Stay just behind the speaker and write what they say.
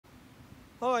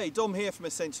Hi, Dom here from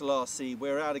Essential RC.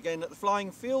 We're out again at the flying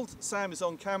field. Sam is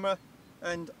on camera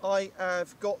and I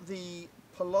have got the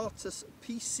Pilatus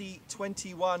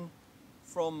PC-21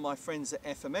 from my friends at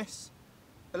FMS.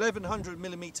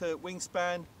 1100mm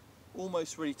wingspan,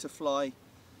 almost ready to fly.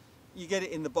 You get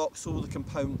it in the box, all the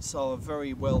components are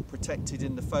very well protected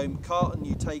in the foam carton.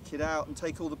 You take it out and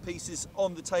take all the pieces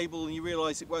on the table and you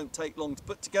realise it won't take long to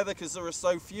put together because there are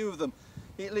so few of them.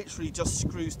 It literally just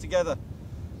screws together.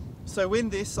 So in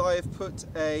this I have put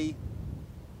a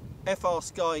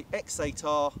FrSky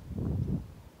X8R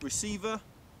receiver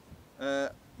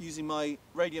using my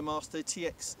Radiomaster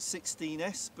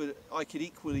TX16S, but I could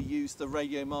equally use the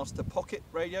Radiomaster Pocket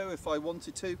radio if I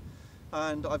wanted to,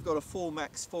 and I've got a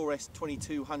 4MAX 4S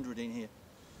 2200 in here.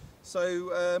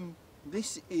 So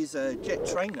this is a jet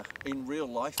trainer in real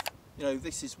life. You know,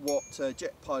 this is what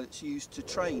jet pilots use to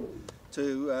train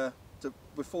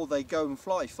before they go and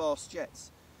fly fast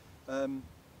jets.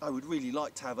 I would really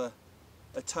like to have a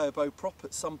turboprop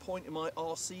at some point in my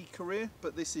RC career,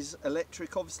 but this is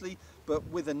electric obviously, but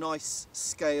with a nice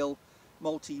scale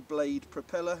multi-blade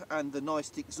propeller and the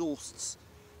nice exhausts.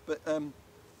 But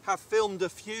have filmed a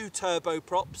few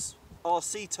turboprops,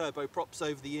 RC turboprops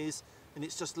over the years, and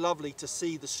it's just lovely to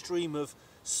see the stream of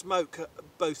smoke at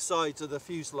both sides of the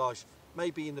fuselage,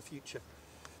 maybe in the future.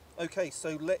 Okay,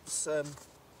 so let's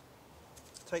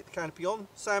take the canopy on.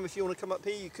 Sam, if you want to come up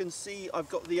here, you can see I've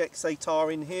got the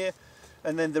X8R in here,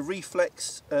 and then the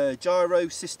reflex gyro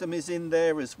system is in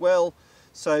there as well.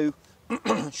 So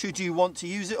should you want to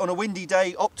use it on a windy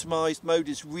day, optimized mode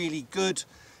is really good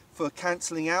for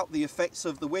cancelling out the effects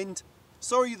of the wind.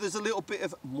 Sorry there's a little bit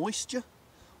of moisture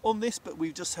on this, but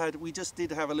we just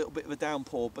did have a little bit of a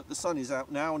downpour, but the sun is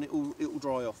out now and it'll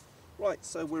dry off. Right,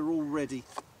 so we're all ready.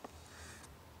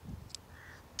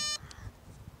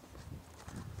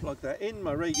 Plug that in,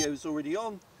 my radio's already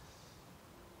on.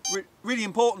 Really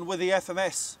important with the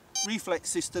FMS reflex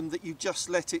system that you just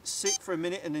let it sit for a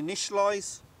minute and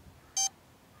initialize.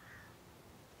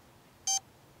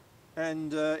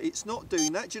 And it's not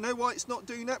doing that. Do you know why it's not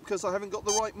doing that? Because I haven't got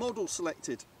the right model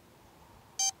selected.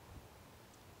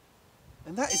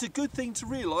 And that is a good thing to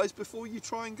realise before you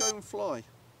try and go and fly.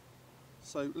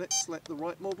 So let's select the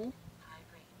right model.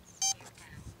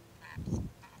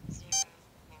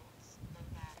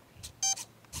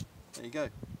 There you go.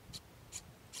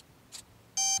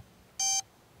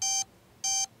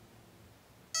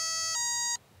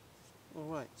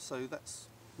 Alright, so that's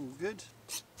all good.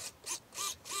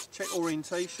 Check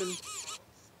orientation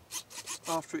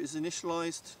after it is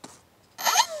initialized,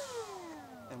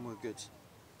 and we're good.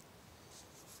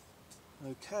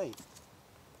 Okay.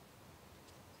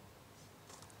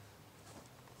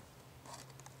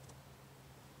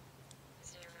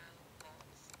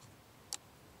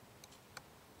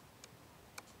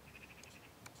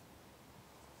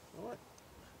 Alright.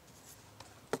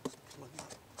 Plug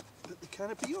that. Put the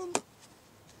canopy on.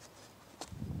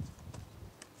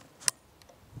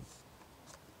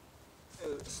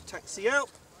 Let's taxi out.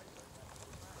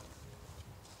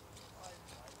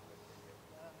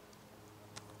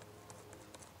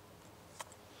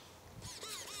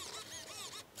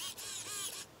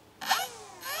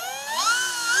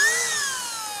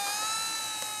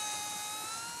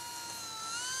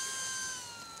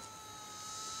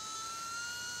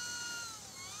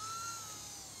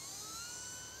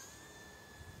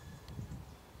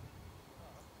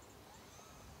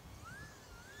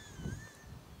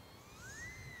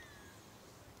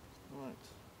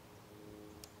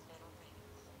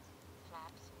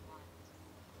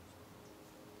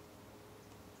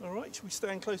 Alright, should we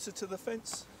stand closer to the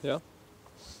fence? Yeah.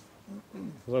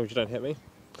 As long as you don't hit me.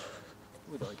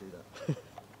 Would I do that?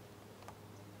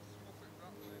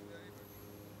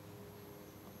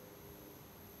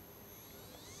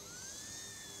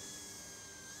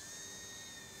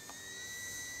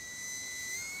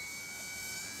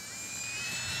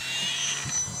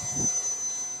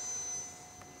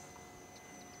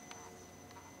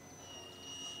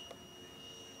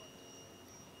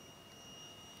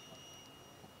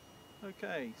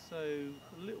 Okay, so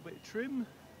a little bit of trim.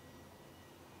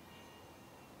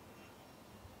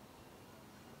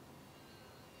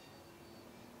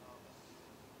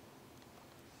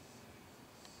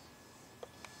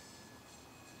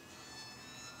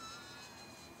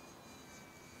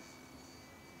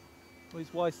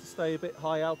 Always wise to stay a bit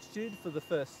high altitude for the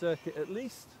first circuit at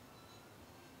least,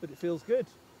 but it feels good.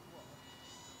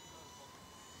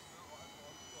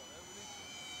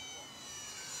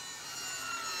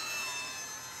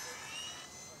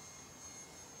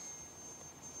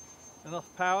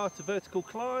 Enough power to vertical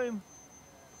climb.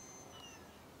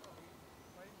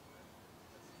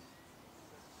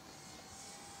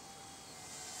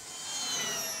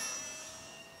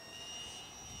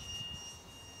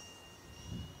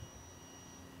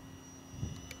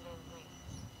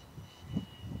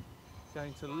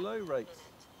 going to low rates.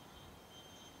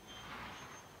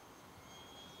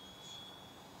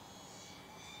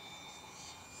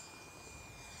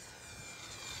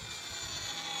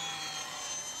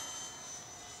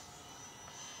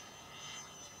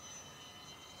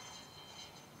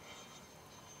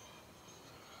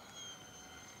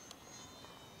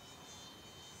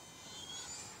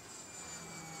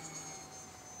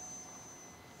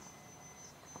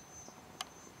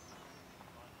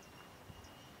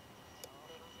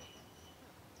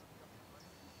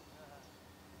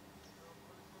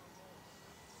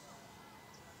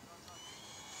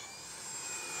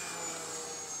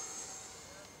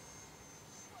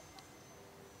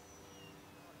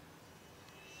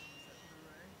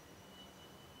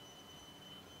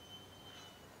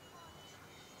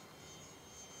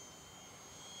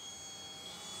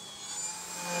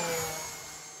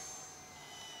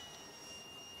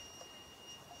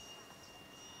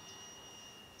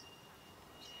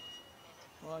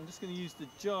 Right, I'm just going to use the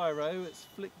gyro. Let's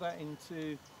flick that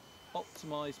into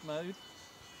optimized mode.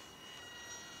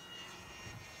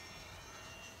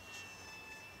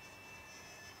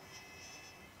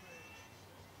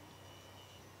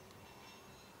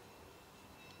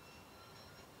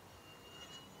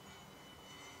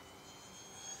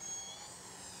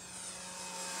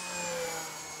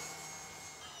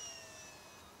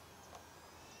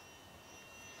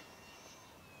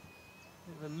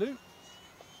 Bit of a loop.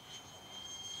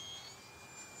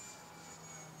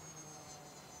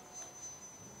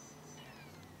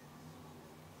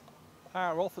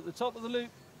 Power off at the top of the loop.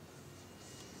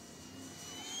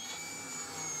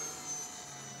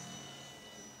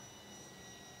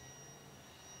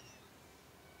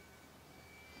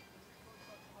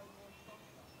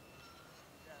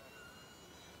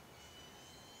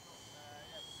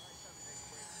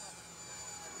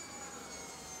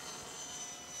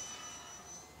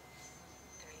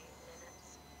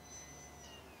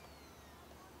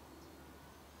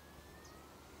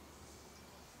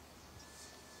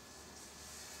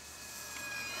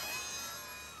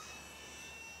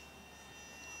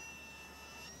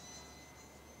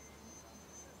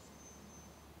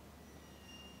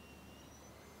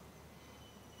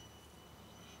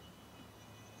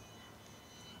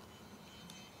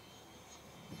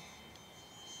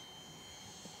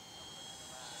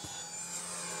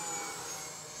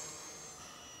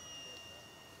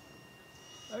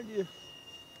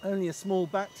 Only a small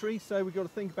battery, so we've got to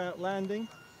think about landing.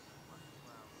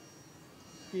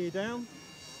 Gear down.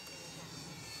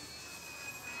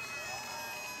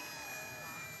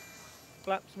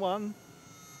 Flaps 1.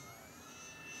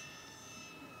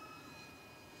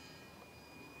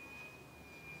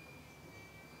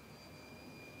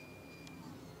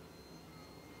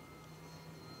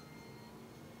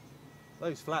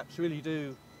 Those flaps really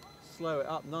do slow it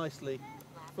up nicely.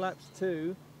 Flaps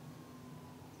 2.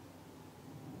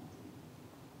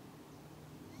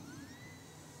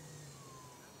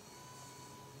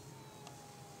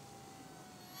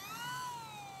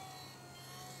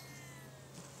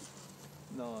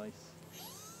 Nice.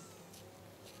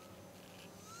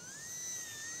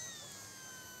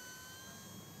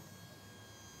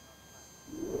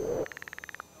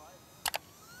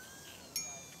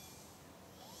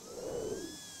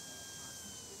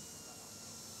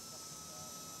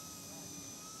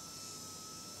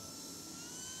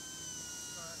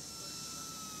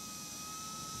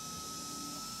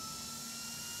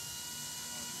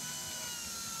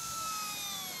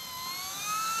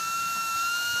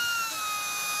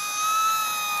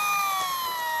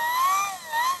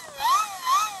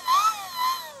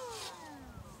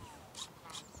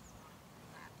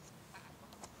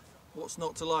 What's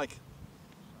not to like?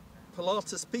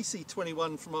 Pilatus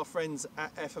PC-21 from our friends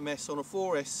at FMS on a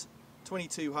 4S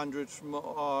 2200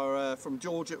 from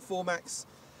George at 4Max,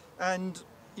 and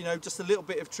you know, just a little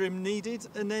bit of trim needed,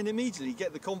 and then immediately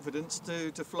get the confidence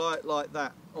to fly it like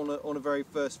that on a very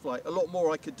first flight. A lot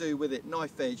more I could do with it,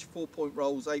 knife edge, 4-point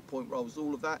rolls, 8-point rolls,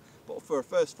 all of that, but for a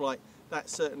first flight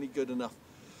that's certainly good enough.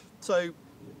 So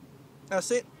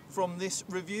that's it from this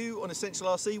review on Essential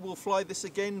RC. We'll fly this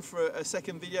again for a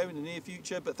second video in the near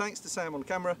future, but thanks to Sam on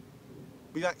camera.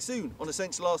 Be back soon on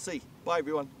Essential RC. Bye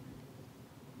everyone.